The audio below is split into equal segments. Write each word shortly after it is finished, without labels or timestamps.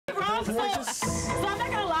I'm not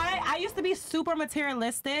gonna lie. I used to be super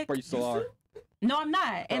materialistic. Or you still are? No, I'm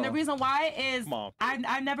not. And the reason why is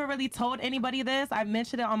I never really told anybody this. I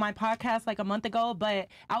mentioned it on my podcast like a month ago, but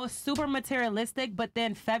I was super materialistic. But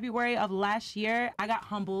then February of last year, I got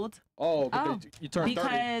humbled. You turned 30.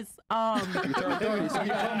 Because you turned 30, so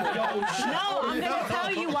you humbled. No, I'm gonna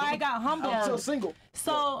tell you why I got humbled. I'm still single.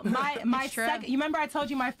 So my second, you remember I told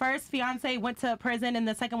you my first fiance went to prison and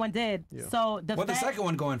the second one did. Yeah. So what the second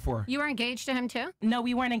one going for? You were engaged to him too? No,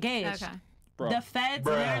 we weren't engaged. Okay. The feds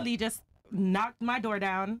literally just knocked my door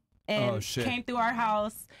down and came through our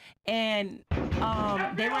house, and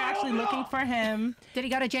they were actually looking for him. Did he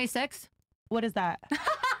go to J6? What is that?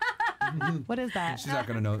 What is that? She's not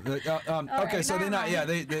gonna know. Okay, right, so they're not. Yeah,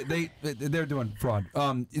 they're doing fraud.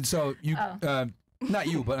 So you, not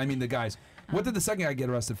you, but I mean the guys. What did the second guy get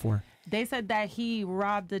arrested for? They said that he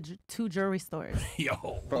robbed the two jewelry stores.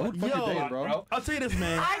 Bro. I'll tell you this,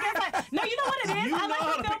 man. I guess no, you know what it is? I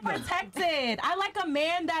like to feel protected. I like a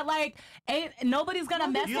man that like ain't nobody's gonna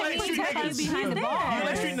mess with me because he's behind the bar. You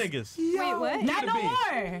like street niggas. Wait, what? Not no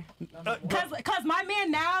more. Cause my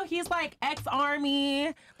man now, he's like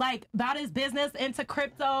ex-army, like about his business, into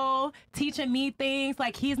crypto, teaching me things.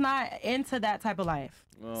 Like he's not into that type of life.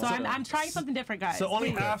 So I'm trying something different, guys. So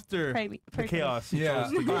only after the chaos. Yeah.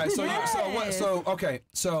 All right. So okay.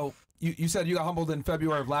 So you said you got humbled in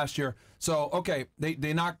February of last year. So okay,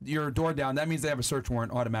 they knocked your door down. That means they have a search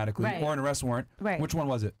warrant automatically or an arrest warrant. Right. Which one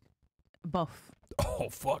was it? Both. Oh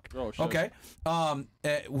fuck. Oh, shit. Okay.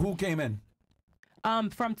 Who came in?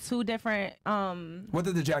 From two different. What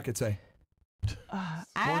did the jacket say? I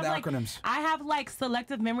have acronyms. I have like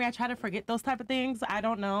selective memory. I try to forget those type of things. I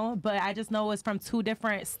don't know, but I just know it's from two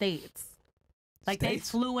different states. Like they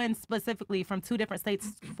flew in specifically from two different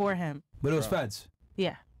states for him. But it was feds.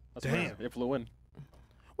 Yeah. Damn. They flew in.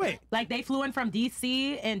 Wait. Like they flew in from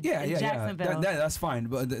DC and Jacksonville. That's fine.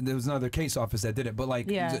 But there was another case office that did it. But like,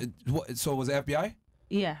 so was it FBI?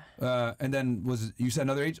 Yeah. And then you said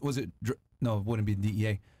another agent? Was it? No, it wouldn't be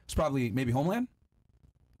DEA. It's probably maybe Homeland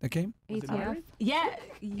that came. ATF. Yeah.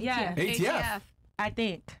 ATF. I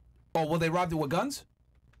think. Oh, well, they robbed it with guns?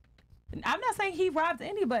 I'm not saying he robbed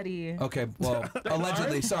anybody. Okay, well,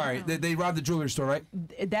 allegedly. Sorry, they robbed the jewelry store, right?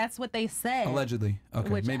 That's what they said. Allegedly. Okay,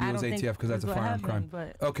 maybe it was ATF because that's a firearm crime.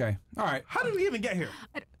 Okay, all right. How did we even get here?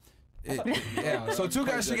 Yeah, so two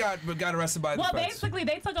guys got arrested by the feds. Well, basically,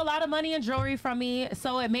 they took a lot of money and jewelry from me,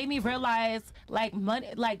 so it made me realize, like, money,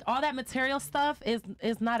 like all that material stuff is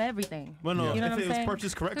not everything. Well, no, you know if it was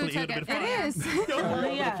purchased correctly, it would have been fine. It is. Who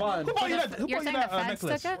bought you that? Who bought you that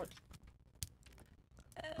necklace?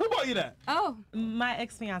 Who bought you that? Oh, my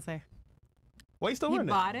ex-fiance. Why you still wearing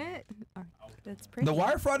it? You bought it? Oh, that's pretty. The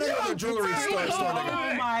wire fraud or the jewelry store?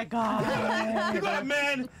 Oh my god! You got a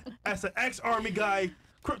man as an ex-army guy,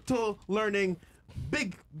 crypto learning,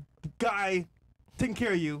 big guy, taking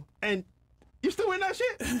care of you, and you still wearing that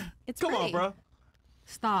shit? Come on, bro.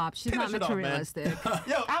 Stop. She's not materialistic.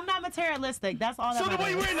 Yo, I'm not materialistic. That's all that so the way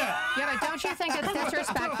you wearing that? Yeah, but don't you think it's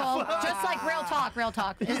disrespectful? Just like real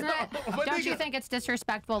talk, isn't it? Don't you think it's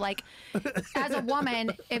disrespectful? Like, as a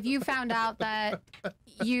woman, if you found out that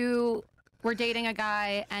you were dating a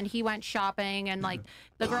guy and he went shopping and like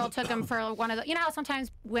the girl took him for one of the, you know how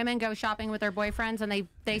sometimes women go shopping with their boyfriends and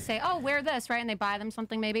they say, oh, wear this, right? And they buy them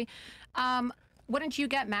something maybe. Wouldn't you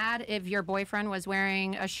get mad if your boyfriend was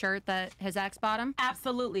wearing a shirt that his ex bought him?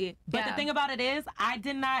 Absolutely. But the thing about it is, I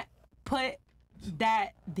did not put that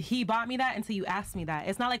he bought me that until you asked me that.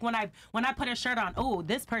 It's not like when I put a shirt on, oh,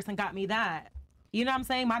 this person got me that. You know what I'm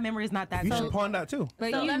saying? My memory is not that. You should pawn that too.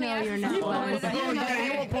 But so you know you're not. You won't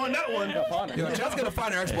pawn that one. Yo, Chad's gonna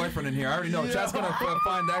find her ex-boyfriend in here. I already know. Chad's gonna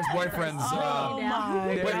find the ex-boyfriend's.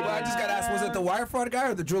 Wait, I just got asked. Was it the wire fraud guy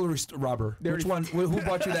or the jewelry robber? Which one? Who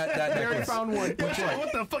bought you that necklace? They already found one. Which one?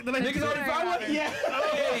 What the fuck did I do? Niggas already found one? Yeah.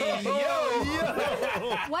 Hey, yo.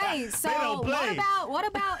 Wait, so what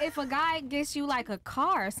about if a guy gets you like a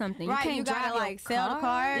car or something? Right, you can't drive like sell the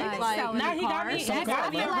car. Nah, he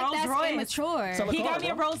got me a Rolls Royce. Immature. He got me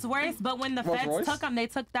a Rolls Royce, but when the feds took him, they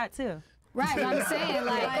took that too. Right, I'm saying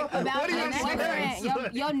like about your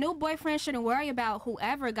boyfriend. Your new boyfriend shouldn't worry about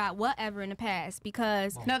whoever got whatever in the past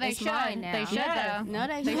because they should. They should though. No,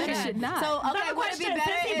 they should not. So okay, would it be better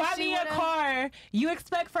since he bought me a car? You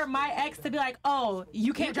expect for my ex to be like, oh,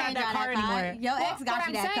 you can't drive that car anymore. Your ex got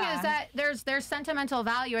you that car. What I'm saying is that there's sentimental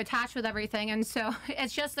value attached with everything, and so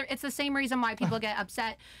it's just it's the same reason why people get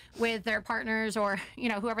upset with their partners or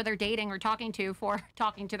whoever they're dating or talking to for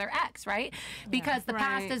talking to their ex, right? Because the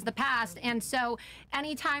past is the past. And so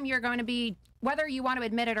anytime you're going to be whether you want to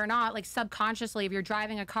admit it or not, like subconsciously, if you're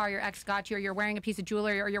driving a car, your ex got you, or you're wearing a piece of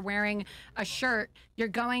jewelry, or you're wearing a shirt, you're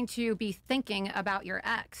going to be thinking about your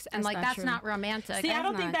ex. And like, that's not romantic. See, I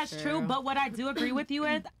don't think that's true. But what I do agree with you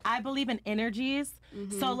with, I believe in energies.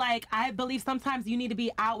 So like, I believe sometimes you need to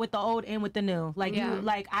be out with the old, in with the new. Like you,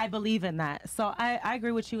 like I believe in that. So I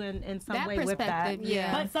agree with you in some way with that.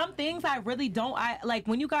 Yeah. But some things I really don't. I like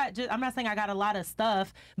when you got. I'm not saying I got a lot of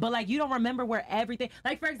stuff, but like you don't remember where everything.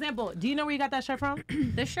 Like for example, do you know where you got that shirt from?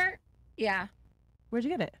 This shirt? Yeah. Where'd you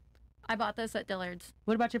get it? I bought this at Dillard's.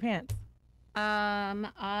 What about your pants?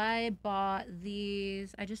 I bought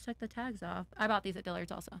these. I just took the tags off. I bought these at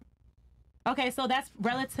Dillard's also. Okay, so that's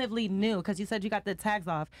relatively new because you said you got the tags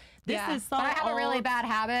off. This is so but I have old. a really bad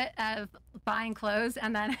habit of buying clothes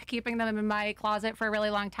and then keeping them in my closet for a really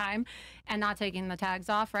long time and not taking the tags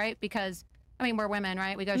off, right? Because I mean, we're women,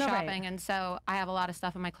 right? We go shopping, and so I have a lot of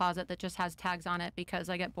stuff in my closet that just has tags on it because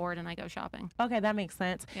I get bored and I go shopping. Okay, that makes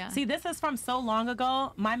sense. Yeah. See, this is from so long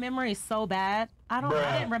ago. My memory is so bad. I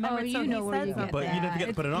didn't remember until he said something. But you didn't forget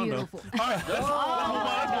to put it on, though. All right, let's move on.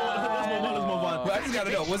 Well, I just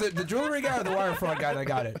gotta know, was it the jewelry guy or the wire fraud guy that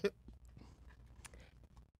got it?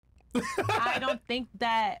 I don't think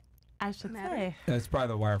that I should say. Yeah, it's probably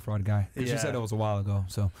the wire fraud guy. She said it was a while ago,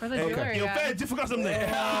 so. Or the jewelry Yo, guy. Feds, you forgot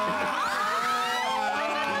something.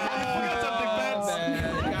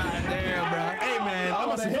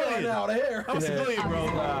 I'm a civilian, bro.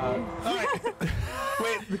 All right.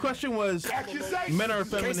 Wait, the question was, men are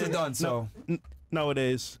feminine. Case is done, so.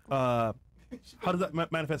 Nowadays, how does that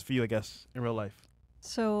manifest for you, I guess, in real life?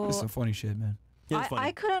 So It's some funny shit, man. Yeah, it's funny.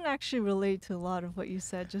 I couldn't actually relate to a lot of what you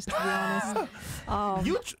said, just to be honest.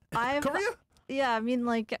 Korea? Yeah, I mean,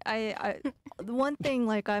 like, the one thing,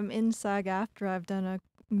 like, I'm in SAG-AFTRA. I've done a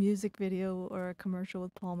music video or a commercial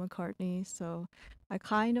with Paul McCartney, so I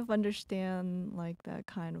kind of understand, like, that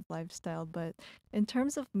kind of lifestyle. But in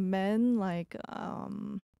terms of men, like,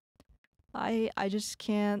 I just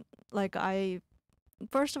can't, like,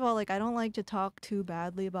 first of all, like, I don't like to talk too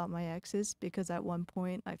badly about my exes because at one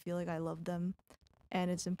point I feel like I love them, and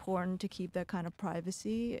it's important to keep that kind of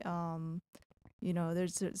privacy. You know,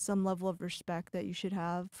 there's some level of respect that you should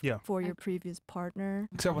have for your previous partner.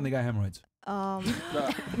 Except when they got hemorrhoids. No,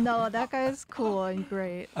 that guy is cool and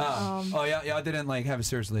great. Y'all didn't like have a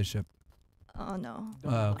serious relationship. Oh no.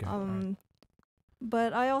 Okay.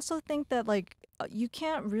 But I also think that like you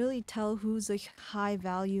can't really tell who's a high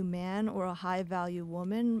value man or a high value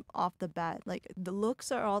woman off the bat. Like the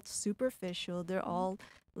looks are all superficial. They're all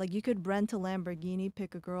like you could rent a Lamborghini,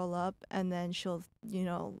 pick a girl up, and then she'll, you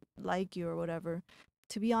know, like you or whatever.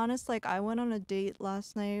 To be honest, like I went on a date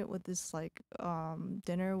last night with this like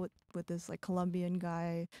dinner with this like Colombian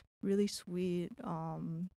guy, really sweet,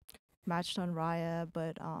 matched on Raya,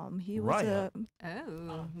 but he was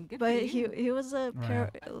he was a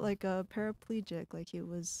paraplegic, like he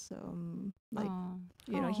was like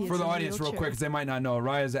you know, he's for the in a audience real wheelchair. quick, because they might not know,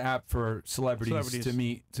 Raya is an app for celebrities.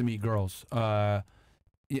 to meet girls.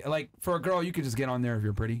 Yeah, like for a girl, you could just get on there if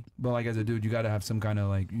you're pretty, but like as a dude, you got to have some kind of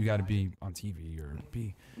like, you got to be on TV or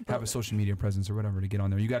have a social media presence or whatever to get on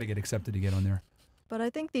there. You got to get accepted to get on there. But I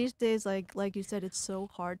think these days, like you said, it's so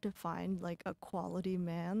hard to find like a quality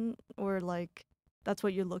man, or like that's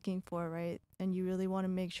what you're looking for, right? And you really want to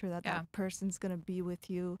make sure that that person's gonna be with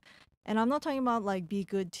you. And I'm not talking about like be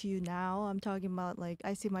good to you now. I'm talking about like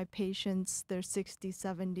I see my patients, they're 60,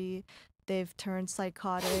 70. They've turned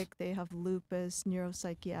psychotic, they have lupus,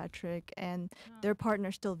 neuropsychiatric, and their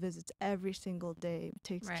partner still visits every single day,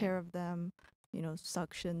 takes care of them, you know,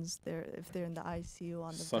 suctions if they're in the ICU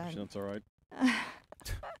on the bed. Suctions, all right.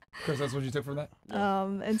 Chris, that's what you took from that?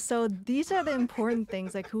 And so these are the important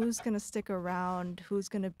things, like who's going to stick around, who's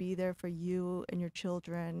going to be there for you and your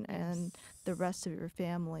children and the rest of your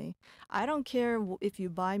family. I don't care if you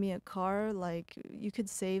buy me a car, like you could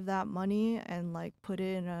save that money and like put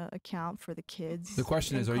it in an account for the kids. The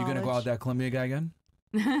question is, are you going to go out that Columbia guy again?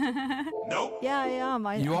 Nope. Yeah, I am.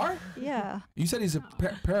 You are? Yeah. You said he's a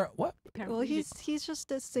what? Well, he's just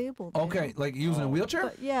disabled. Okay, like he was in a wheelchair?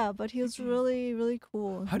 But, yeah, but he was really, really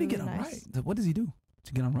cool. How do you really get on nice. Raya? What does he do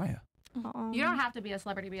to get on Raya? You don't have to be a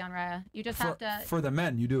celebrity to be on Raya. You just have to. For the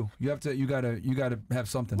men, you do. You gotta have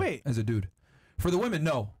something. Wait. As a dude. For the women,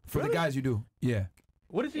 no. For the guys, you do. Yeah.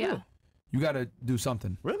 What did you do? You gotta do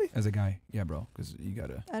something. Really? As a guy, yeah, bro. Because you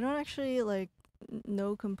gotta. I don't actually like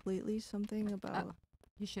know completely something about.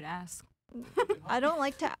 You should ask. I don't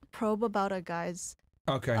like to probe about a guy's.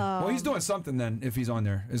 Okay. Well, he's doing something then if he's on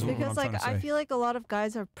there. Is what I'm because trying to like say. I feel like a lot of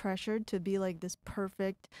guys are pressured to be like this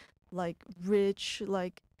perfect, like rich,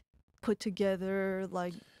 like put together,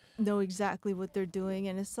 like know exactly what they're doing,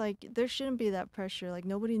 and it's like there shouldn't be that pressure. Like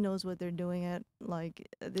nobody knows what they're doing at like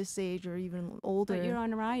this age or even older. But you're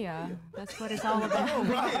on Raya. That's what it's all about.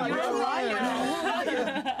 You're on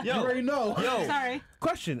Raya. Yo, You already know. Yo, Sorry.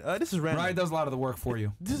 question. This is random. Ryan does a lot of the work for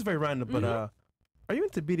you. This is very random, but are you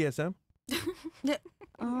into BDSM?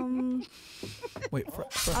 Wait,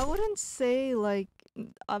 I wouldn't say like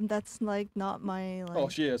that's like not my like Oh,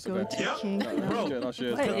 she is. Okay. go-to kink. No, no. Bro. no, she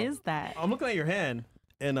is. What No. is that? I'm looking at your hand,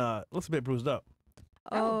 and looks a bit bruised up.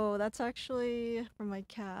 Oh, that's actually from my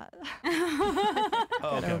cat.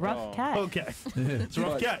 Oh, A rough cat. Okay. It's a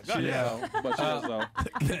rough But cat. She God, is, yeah. though. But she is, though.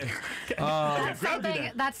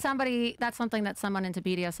 That's something that someone into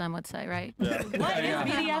BDSM would say, right? Yeah. What is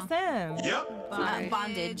BDSM?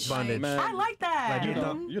 Bondage. Bondage. Man, I like that. Like, you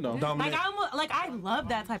know. You know. Dominant. Like I love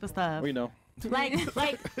that type of stuff. We know. Like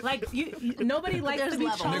nobody likes to be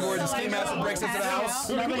levels. choked. Nigga where the so, ski like, master breaks into the house.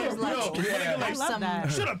 Yo, I love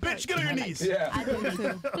that. Shut up, bitch. Get on your knees. Yeah. I do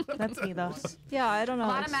too. That's me though. Yeah, I don't know. A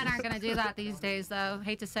lot of men aren't going to do that these days, though.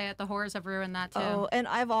 Hate to say it, the whores have ruined that too. Oh, and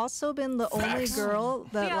I've also been the only Facts. girl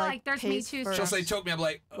that Yeah, like like, there's Me pays Too first. She'll say choke me. I'm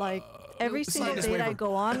like, Like every sign single this date I waiver.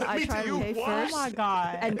 go on, I Me try too. to pay What? Oh first. my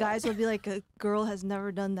god. And guys will be like, a girl has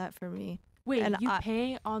never done that for me. Wait, and you I-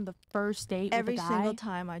 pay on the first date Every with a guy? single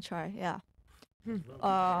time I try, yeah.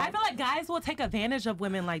 I feel like guys will take advantage of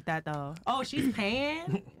women like that though. Oh, she's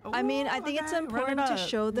paying. I mean, I Ooh, think it's okay, run it important to up.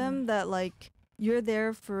 show them that like you're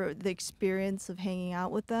there for the experience of hanging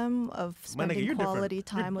out with them, of My nigga, spending you're different. quality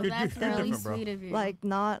time with That's them. really different, bro. sweet of you. Like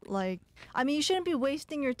not like I mean, you shouldn't be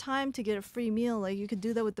wasting your time to get a free meal. Like you could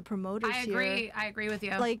do that with the promoters I here. agree. I agree with you.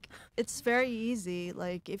 Like it's very easy.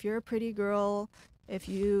 Like if you're a pretty girl, if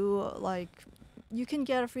you like, you can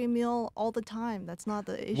get a free meal all the time. That's not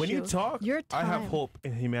the issue. When you talk, your I time. have hope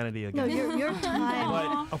in humanity No, again. your time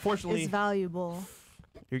But unfortunately, is valuable.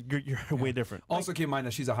 you're way different. also keep in mind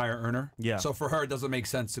that she's a higher earner. Yeah. So for her, it doesn't make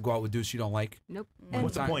sense to go out with dudes she don't like. Nope.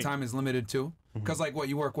 What's the time, point? time is limited too. Because like what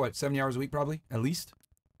you work 70 hours a week probably at least.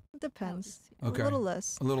 It depends. Okay. A little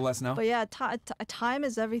less. A little less now. But yeah, time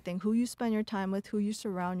is everything. Who you spend your time with, who you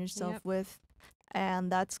surround yourself Yep. with,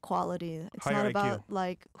 and that's quality. It's Higher not IQ. about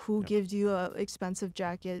like who Yep. gives you a expensive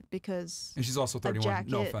jacket because And she's also 31.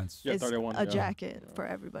 jacket No offense. Yeah, is 31, a yeah. jacket for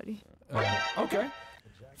everybody. Okay.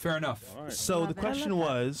 Fair enough. All right. So the question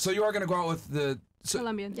was, So you are gonna go out with the. So,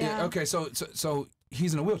 Colombian. Yeah. Okay. So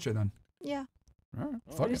he's in a wheelchair then. Yeah, All right.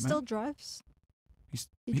 but Fuck he it, still man. drives. He's,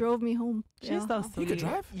 He drove me home. She's yeah. so He sweet. could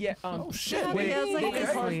drive. Yeah. Oh shit. Yeah, Wait, he has like they this,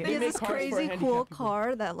 make cars- he they has make this cars for crazy handicapped cool people.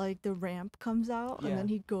 car that like the ramp comes out Yeah. and then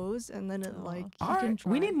he goes and then it like he Alright. can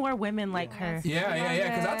drive. We need more women like her. Yeah.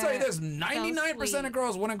 Because I'll tell you this: 99% sweet. of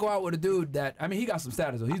girls wouldn't go out with a dude that. I mean, he got some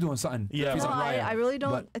status though. He's doing something. Yeah. He's No, on Raya. I really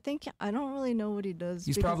don't. But I don't really know what he does.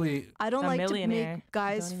 he's because probably. I don't a like to millionaire. make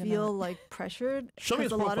guys Don't even feel know. like pressured Show me because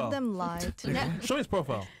his a lot profile. of them lie to me. show me his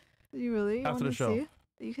profile. You really After want the to show. see?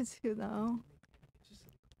 You can see it now.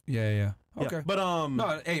 Yeah. Yeah. Okay. But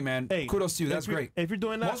No, hey man, hey, kudos to you. if That's you're- great. If you're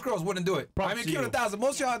doing that, Most girls wouldn't do it. Props I mean, to Q you. 1000.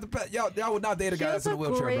 Most y'all, y'all would not date a guy She that's has in a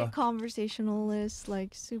wheelchair, great bro. conversationalist,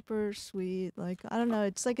 like super sweet. Like I don't know,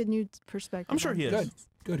 it's like a new perspective. I'm sure on he is. things.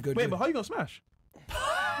 Good. Wait, but how you gonna smash?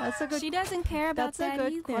 That's a good. She doesn't care about That's a that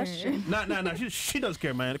good either. question. Nah. She does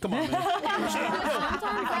care, man. Come on, man.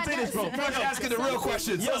 I'll say this, bro. Fresh asking the real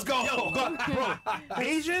questions. Let's go. Bro,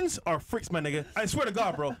 Asians are freaks, my nigga. I swear to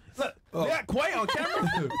God, bro. Look, they act quiet on camera.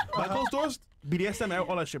 Behind closed doors, BDSM,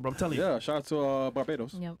 all that shit, bro. I'm telling you. Yeah, shout out to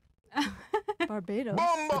Barbados. Yep. Barbados.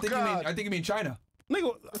 I think you mean China.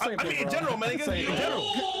 Nigga, Same I thing, mean in bro. general, man. Nigga, Same in general.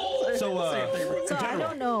 So, So I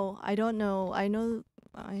don't know. I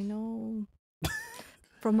know.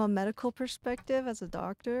 From a medical perspective, as a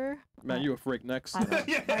doctor, Man, you a freak next. I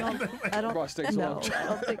don't. Prostate No, launch. I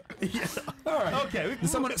don't think. All right. Okay.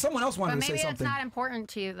 Someone else wanted but to say maybe it's something. not important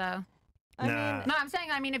to you, though. I Nah. mean, No, I'm saying,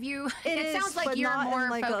 if you, it it is, sounds like but you're not more in,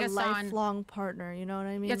 like focused a on. lifelong partner. You know what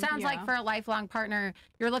I mean? It sounds like Yeah. for a lifelong partner,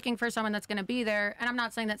 you're looking for someone that's going to be there. And I'm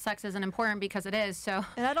not saying that sex isn't important because it is. So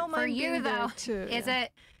And I don't for mind you being there, though, too, is yeah.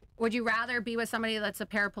 it? Would you rather be with somebody that's a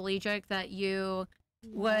paraplegic that you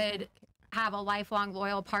would have a lifelong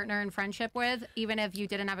loyal partner and friendship with, even if you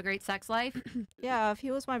didn't have a great sex life? Yeah, if he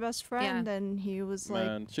was my best friend and he was like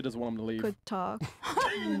Man, she doesn't want him to leave. could talk.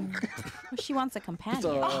 She wants a companion.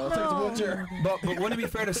 So, take the wheelchair. But wouldn't it be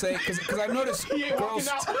fair to say because I've noticed girls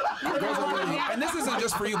are really, and this isn't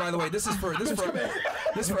just for you, by the way. This is for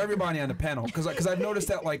everybody on the panel because I've noticed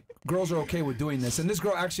that like girls are okay with doing this, and this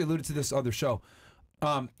girl actually alluded to this other show.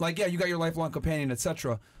 Like yeah, you got your lifelong companion,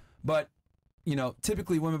 etc. But you know,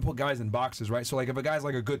 typically women put guys in boxes, right? So like if a guy's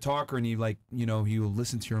like a good talker and he like, you know, he'll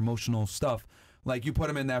listen to your emotional stuff, Like you put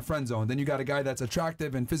him in that friend zone. Then you got a guy that's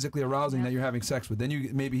attractive and physically arousing that you're having sex with. Then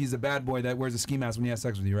maybe he's a bad boy that wears a ski mask when he has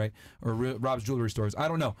sex with you, right? Or robs jewelry stores. I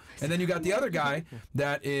don't know. And then you got the other guy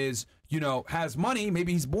that is, you know, has money.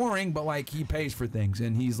 Maybe he's boring, but like he pays for things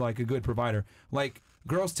and he's like a good provider. Like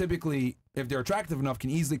girls typically, if they're attractive enough, can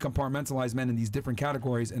easily compartmentalize men in these different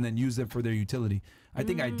categories and then use them for their utility. I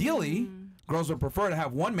think ideally, girls would prefer to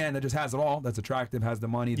have one man that just has it all, that's attractive, has the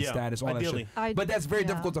money, the status, all that shit. But that's very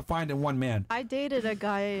difficult to find in one man. I dated a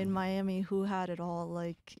guy in Miami who had it all.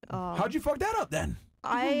 Like, how'd you fuck that up then?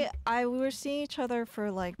 we were seeing each other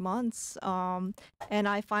for like months, and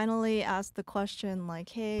I finally asked the question like,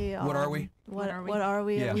 "Hey, what are we? What are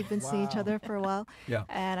we?" Yeah. And we've been seeing each other for a while. Yeah.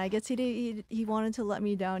 And I guess he wanted to let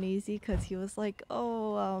me down easy because he was like,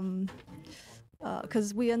 "Oh,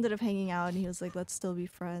 because we ended up hanging out and he was like, let's still be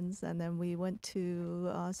friends." And then we went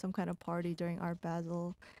to some kind of party during Art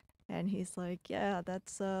Basel. And he's like, yeah,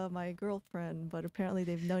 that's my girlfriend. But apparently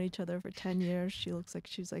they've known each other for 10 years. She looks like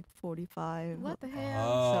she's like 45. What the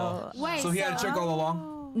hell? So he had a chick all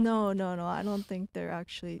along? No. I don't think they're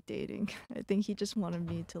actually dating. I think he just wanted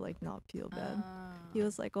me to like not feel bad. He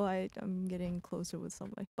was like, oh, I'm getting closer with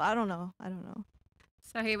somebody. But I don't know.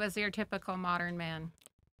 So he was your typical modern man.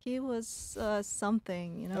 He was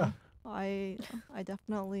something, you know. I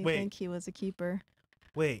definitely think he was a keeper.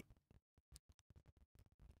 Wait.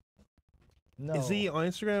 No. Is he on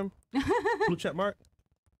Instagram? Blue check mark?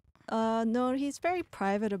 No, he's very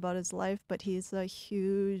private about his life, but he's a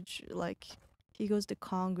huge, like, he goes to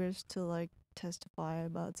Congress to like testify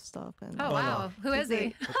about stuff. And oh wow, who is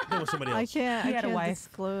he? That was somebody else. I can't He had a wife.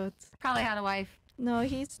 disclose. Probably had a wife. No,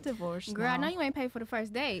 he's divorced. Girl, I now. know you ain't paid for the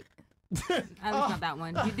first date. At least not that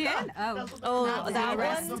one. You did? Oh, that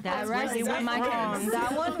one. That's arrested. My case.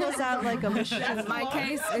 That one was at like a mission. My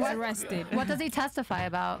case is arrested. What does he testify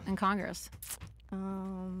about in Congress?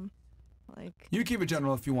 Like You keep it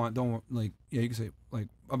general if you want. Don't like. Yeah, you can say like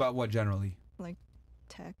about what generally. like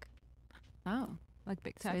tech. Oh, Like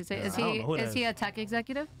big so tech. is he a tech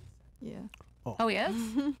executive? Yeah. Oh, he is.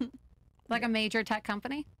 Like a major tech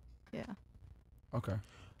company, Yeah. Okay.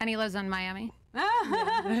 and he lives in Miami.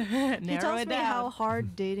 He tells me how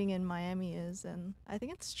hard dating in Miami is, and I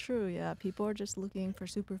think it's true. Yeah, people are just looking for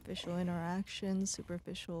superficial interactions,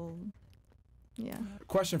 superficial. Yeah.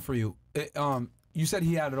 Question for you. You said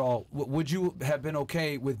he had it all. Would you have been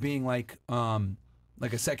okay with being like a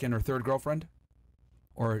second or third girlfriend,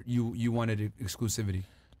 or you wanted exclusivity?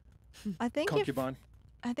 I think Concubine.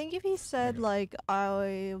 if he said like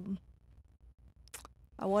I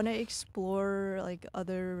want to explore like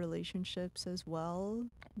other relationships as well,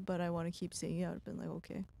 but I want to keep seeing you, I'd been like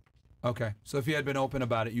okay. Okay. So if he had been open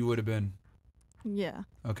about it, you would have been Yeah.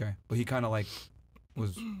 okay. But he kind of like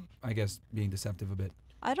was, I guess, being deceptive a bit.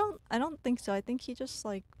 I don't think so. I think he just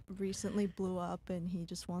like recently blew up and he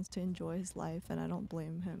just wants to enjoy his life, and I don't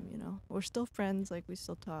blame him, you know. We're still friends, like we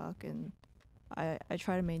still talk, and I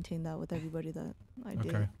try to maintain that with everybody that I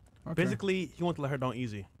date. Okay. Basically, he wanted to let her down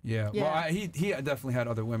easy. Yeah. Well, he definitely had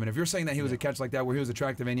other women. If you're saying that he was a catch like that, where he was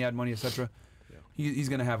attractive and he had money, etc., he's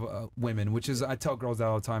gonna have women. Which is, I tell girls that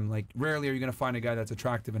all the time. Like, rarely are you gonna find a guy that's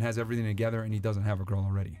attractive and has everything together and he doesn't have a girl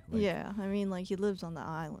already. Like, Yeah, I mean, like he lives on the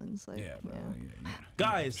islands. Like,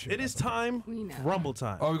 Guys, it is time. Rumble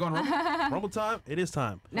time. Oh, we're going Rumble? Rumble time. It is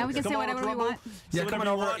time. Now we can say whatever we want. Yeah, come on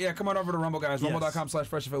over. Yeah, come on over to Rumble, guys. Yes.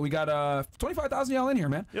 Rumble.com/fresh&fit. We got 25,000 y'all in here,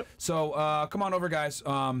 man. Yep. So come on over, guys.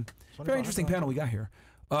 Very interesting panel we got here.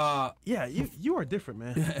 Yeah, you are different,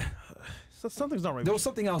 man. So something's not right. There was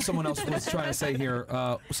something else someone else was trying to say here.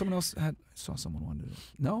 Someone else I saw someone wanted to.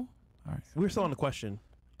 No? All right. We're still on the question.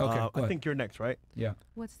 Okay. go I ahead. think you're next, right? Yeah.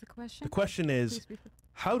 What's the question? The question is,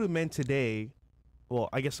 how do men today, well,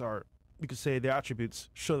 I guess you could say their attributes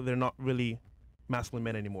show that they're not really masculine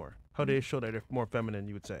men anymore? How do they show that they're more feminine,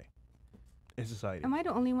 you would say, in society? Am I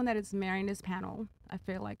the only one that is marrying this panel? I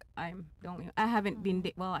feel like I'm the only. I haven't been.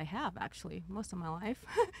 Well, I have actually most of my life,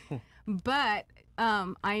 but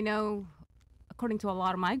I know, according to a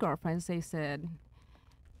lot of my girlfriends, they said,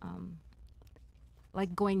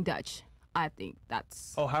 like going Dutch. I think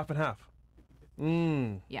that's. Oh, half and half.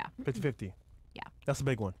 Yeah. 50-50. Yeah. That's a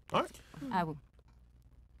big one. All right. I will.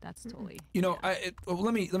 That's totally. You know,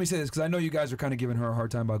 let me say this, because I know you guys are kind of giving her a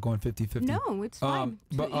hard time about going 50-50. No, it's fine.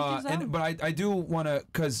 But I do want to,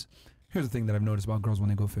 because here's the thing that I've noticed about girls when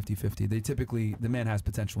they go 50-50. They typically, the man has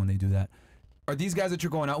potential when they do that. Are these guys that you're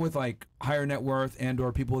going out with like higher net worth and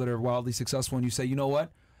or people that are wildly successful, and you say, you know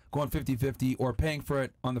what, going 50-50 or paying for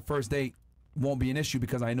it on the first date won't be an issue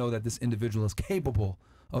because I know that this individual is capable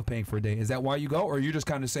of paying for a date? Is that why you go, or are you just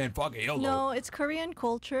kind of saying, fuck it, YOLO? No, it's Korean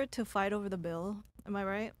culture to fight over the bill. Am I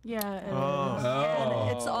right? Yeah.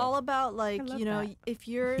 And it's Oh. all about like, love you know, that. if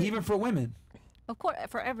you're Even for women. of course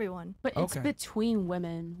for everyone. But it's Okay. between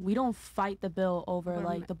women. We don't fight the bill over Over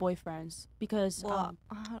like men. the boyfriends because Well,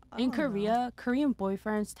 I in don't know. Korea, Korean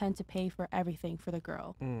boyfriends tend to pay for everything for the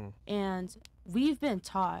girl. Mm. And we've been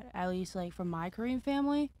taught, at least like from my Korean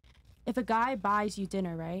family, if a guy buys you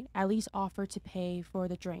dinner, right, at least offer to pay for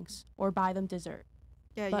the drinks or buy them dessert.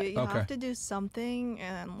 Yeah, But- you Okay. have to do something,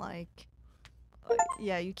 and like,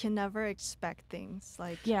 yeah, you can never expect things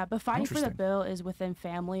like. Yeah, but fighting for the Interesting. bill is within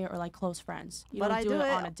family or like close friends. You But don't I do it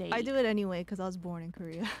on a date. I do it anyway because I was born in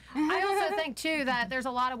Korea. I also think too that there's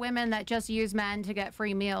a lot of women that just use men to get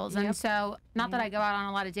free meals, and so not that I go out on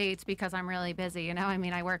a lot of dates because I'm really busy. You know, I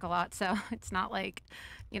mean, I work a lot, so it's not like,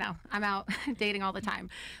 you know, I'm out dating all the time.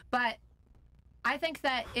 But I think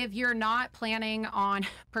that if you're not planning on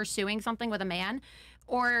pursuing something with a man,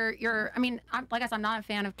 or you're, I mean, like I said, I'm not a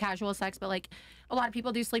fan of casual sex, but like a lot of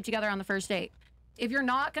people do sleep together on the first date. If you're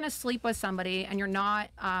not going to sleep with somebody and you're not,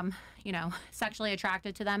 you know, sexually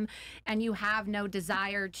attracted to them and you have no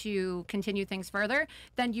desire to continue things further,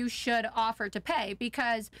 then you should offer to pay,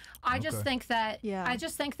 because I just think that, Yeah. I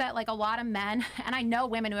just think that like a lot of men, and I know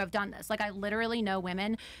women who have done this, like I literally know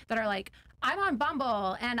women that are like, I'm on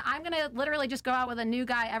Bumble and I'm going to literally just go out with a new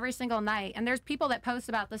guy every single night. And there's people that post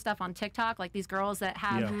about this stuff on TikTok, like these girls that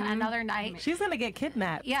have Yeah. another night. She's gonna get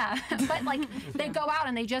kidnapped. Yeah, but like they go out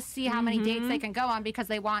and they just see how many dates they can go on because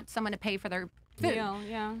they want someone to pay for their food.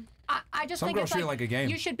 Yeah. I just Some think girls it's treat it like a game.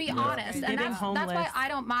 You should be honest, and Getting that's why homeless. I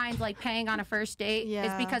don't mind like paying on a first date. Is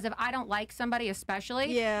Yeah. because if I don't like somebody,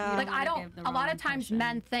 especially, Yeah. like I wanna don't. give the A lot wrong of times impression.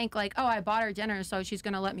 men think like, oh, I bought her dinner, so she's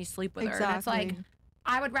gonna let me sleep with her. And it's like, Exactly.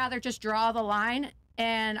 I would rather just draw the line.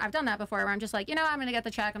 And I've done that before, where I'm just like, you know, I'm gonna get the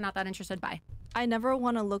check. I'm not that interested. Bye. I never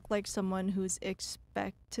want to look like someone who's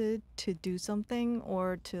expected to do something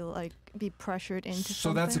or to like be pressured into So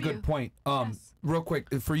something. that's a good point. Yes. Real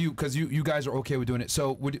quick for you, because you guys are okay with doing it.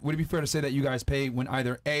 So would it be fair to say that you guys pay when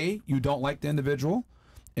either A, you don't like the individual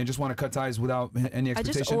and just want to cut ties without any I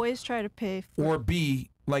expectation, just always try to pay for or B,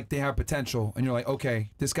 like they have potential and you're like,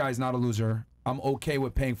 okay, this guy's not a loser. I'm okay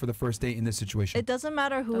with paying for the first date in this situation. It doesn't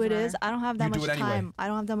matter who Doesn't it is. matter. I don't have that You do much it anyway. time. I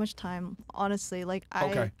don't have that much time, honestly. Like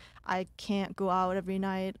Okay. I can't go out every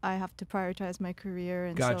night. I have to prioritize my career,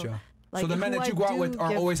 and Gotcha. so So the men who that you I go out do with are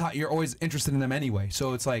give- always hot. You're always interested in them anyway.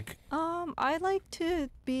 So it's like, I like to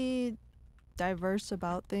be diverse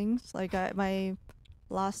about things. Like my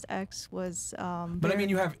last ex was but I very- mean,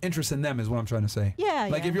 you have interest in them, is what I'm trying to say. Yeah,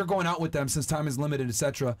 Like yeah. if you're going out with them, since time is limited,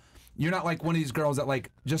 etc. You're not like one of these girls that like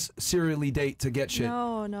just serially date to get shit.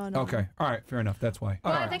 No. Okay. All right. Fair enough. That's why.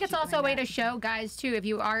 Well, All I right. think it's also a way to show guys too, if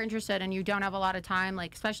you are interested and you don't have a lot of time,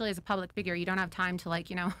 like especially as a public figure, you don't have time to like,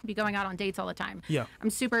 you know, be going out on dates all the time. Yeah. I'm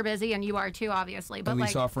super busy and you are too, obviously. But At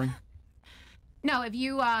least like, offering. no, if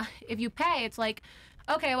you pay, it's like,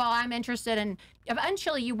 okay, well, I'm interested in.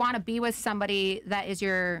 Eventually, you want to be with somebody that is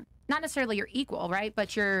your, not necessarily your equal, right?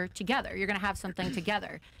 But you're together. You're gonna have something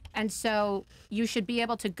together, and so you should be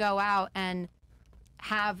able to go out and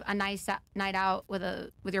have a nice night out with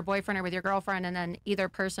your boyfriend or with your girlfriend, and then either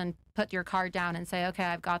person put your card down and say, okay,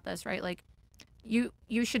 I've got this, right? Like, you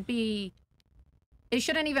should be. It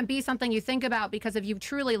shouldn't even be something you think about, because if you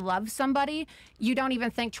truly love somebody, you don't even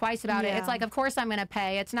think twice about it. Yeah. It's like, of course I'm going to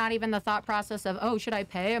pay. It's not even the thought process of, oh, should I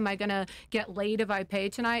pay? Am I going to get laid if I pay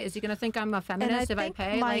tonight? Is he going to think I'm a And feminist if I think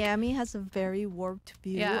pay? Miami has a very warped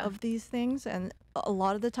view Yeah. of these things, and a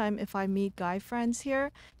lot of the time, if I meet guy friends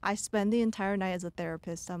here, I spend the entire night as a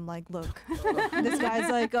therapist. I'm like, look, this guy's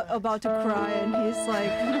like about to cry, and he's like,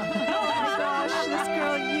 oh my gosh, this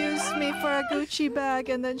girl used me for a Gucci bag,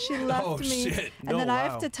 and then she left Oh, me. shit. And then No, I wow.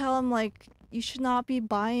 have to tell him like, you should not be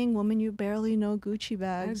buying women you barely know Gucci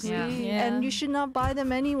bags. Yeah. And you should not buy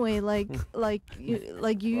them anyway. Like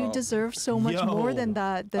you deserve so much more than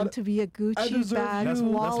that, than to be a Gucci bag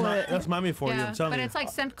wallet. That's Miami for you. I'm telling but you. it's like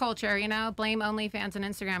simp culture, you know? Blame OnlyFans and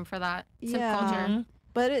Instagram for that. Simp Yeah. culture.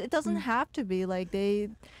 But it doesn't have to be like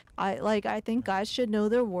I think guys should know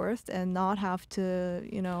their worth and not have to,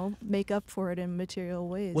 make up for it in material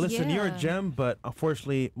ways. Well, listen, you're a Yeah. gem, but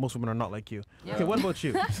unfortunately, most women are not like you. Okay, what about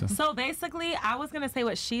you? So basically, I was gonna say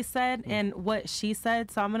what she said and what she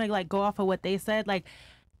said. So I'm gonna like go off of what they said. Like,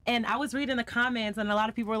 and I was reading the comments, and a lot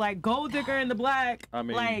of people were like, "Gold digger in the black." I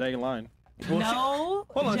mean, like, they ain't lying. no.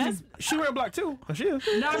 Hold on, just, she wearing black too. Oh, she is.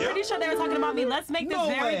 no, I'm pretty sure they were talking about me. Let's make this No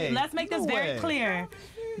way. let's make this No very way. clear.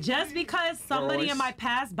 Just because somebody in my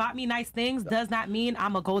past bought me nice things does not mean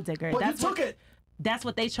I'm a gold digger. But That's you took it. That's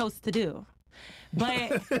what they chose to do.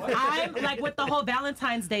 But I'm like with the whole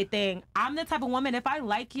Valentine's Day thing, I'm the type of woman, if I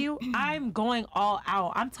like you, I'm going all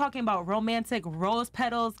out. I'm talking about romantic rose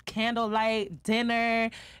petals, candlelight, dinner.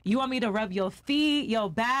 You want me to rub your feet, your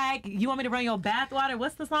back. You want me to run your bath water.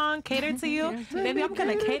 What's the song? Cater to you? Baby, I'm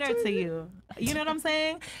going to cater to you. You know what I'm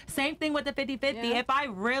saying? Same thing with the 50-50. Yeah. If I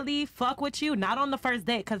really fuck with you, not on the first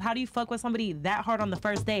date, because how do you fuck with somebody that hard on the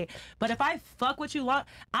first date? But if I fuck with you,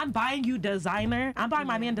 I'm buying you designer. I'm buying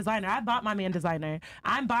my man designer. I bought my man designer.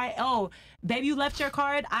 I'm buying, oh, baby, you left your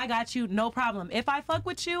card. I got you. No problem. If I fuck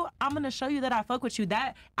with you, I'm going to show you that I fuck with you.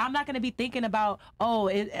 That I'm not going to be thinking about, oh,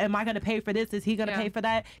 am I going to pay for this? Is he going to pay for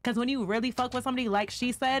that? Because when you really fuck with somebody, like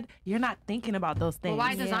she said, you're not thinking about those things. Well,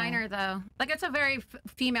 why designer, though? Like, it's a very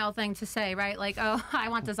female thing to say, right? Like, oh, I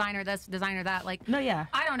want designer this, designer that. Like, no, yeah.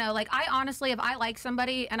 I don't know. Like, I honestly, if I like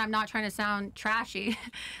somebody, and I'm not trying to sound trashy,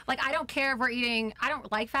 like, I don't care if we're eating, I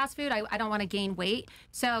don't like fast food. I don't want to gain weight.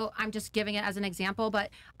 So I'm just giving it as an example. But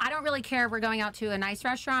I don't really care if we're going out to a nice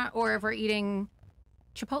restaurant or if we're eating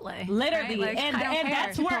Chipotle. Literally. Right? Like, and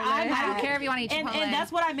that's where I don't care if you want to eat Chipotle. And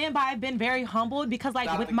that's what I meant by I've been very humbled because,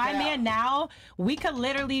 like, with my man now, we could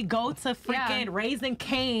literally go to freaking Raising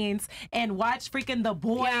Cane's and watch freaking The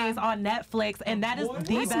Boys on Netflix, and that is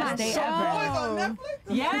the best day ever.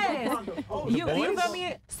 Yes. You feel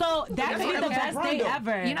me? So that could be the best day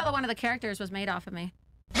ever. You know that one of the characters was made off of me.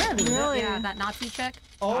 Really? Yeah, that Nazi chick.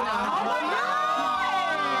 Oh, my God.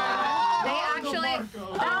 They actually,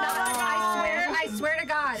 I swear to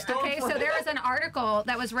God. Okay, so there was an article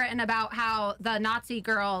that was written about how the Nazi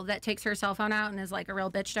girl that takes her cell phone out and is like a real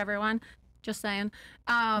bitch to everyone. Just saying.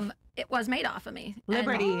 It was made off of me.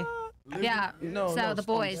 Liberty. Yeah. So The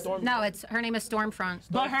Boys. No, her name is Stormfront.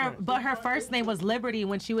 But her first name was Liberty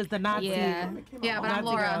when she was the Nazi. Yeah, but I'm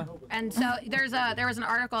Laura. And so there was an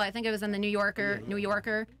article, I think it was in the New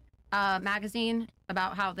Yorker magazine,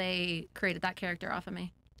 about how they created that character off of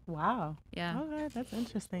me. Wow. Yeah. Okay, that's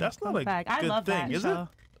interesting. That's not a fact. I good love thing, that is show.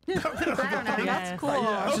 it? I don't know. That's cool.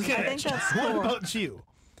 Okay. I think that's cool. What about you?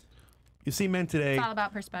 You see men today. It's all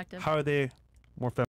about perspective. How are they more feminine?